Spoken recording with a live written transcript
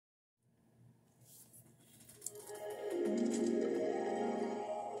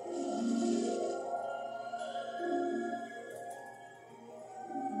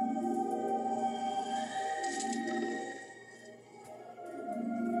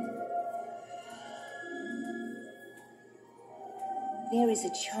There is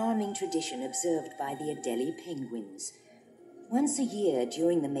a charming tradition observed by the Adelie penguins. Once a year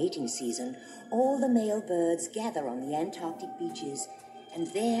during the mating season, all the male birds gather on the Antarctic beaches, and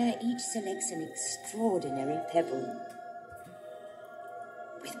there each selects an extraordinary pebble.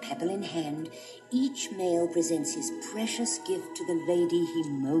 With Pebble in hand, each male presents his precious gift to the lady he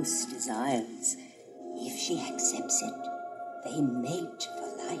most desires. If she accepts it, they mate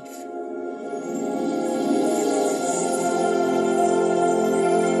for life.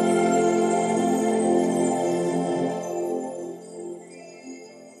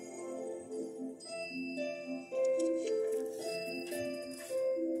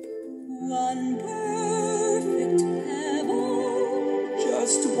 One perfect pebble,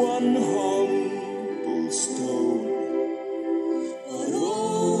 just one humble stone. But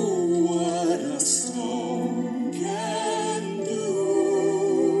oh, what a stone can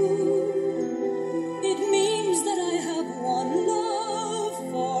do. it means that I have one love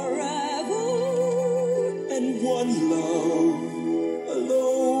forever. And one love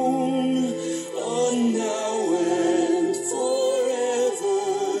alone, on now and forever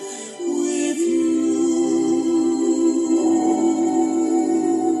with you.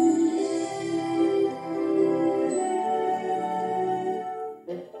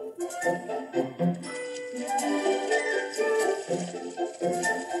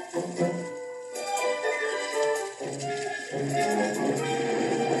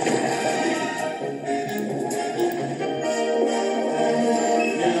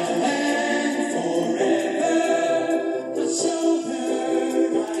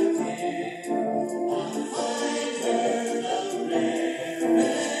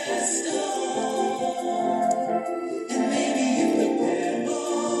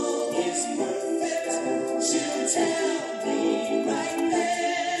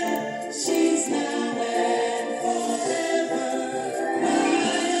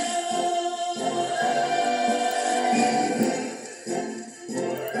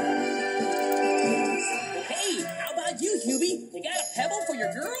 Hey, how about you, Hubie? You got a pebble for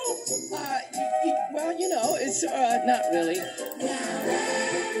your girl? Well, you know, it's not really.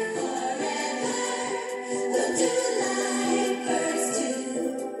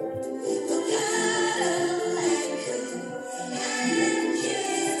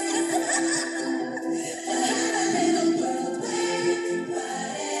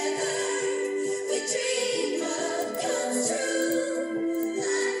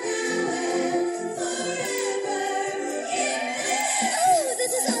 Oh,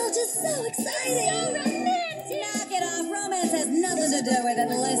 this is all just so exciting. So romantic. Knock it off. Romance has nothing to do with it.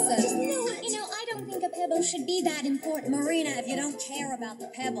 Listen. You know, I don't think a pebble should be that important. Marina, if you don't care about the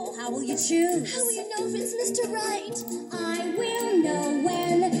pebble, how will you choose? How will you know if it's Mr. Right? I will know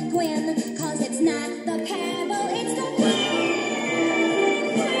when, Gwen, cause it's not the pebble, it's the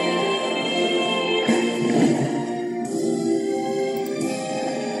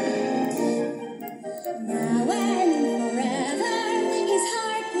now and forever, his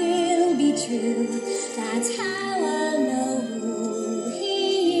heart will be true. That's how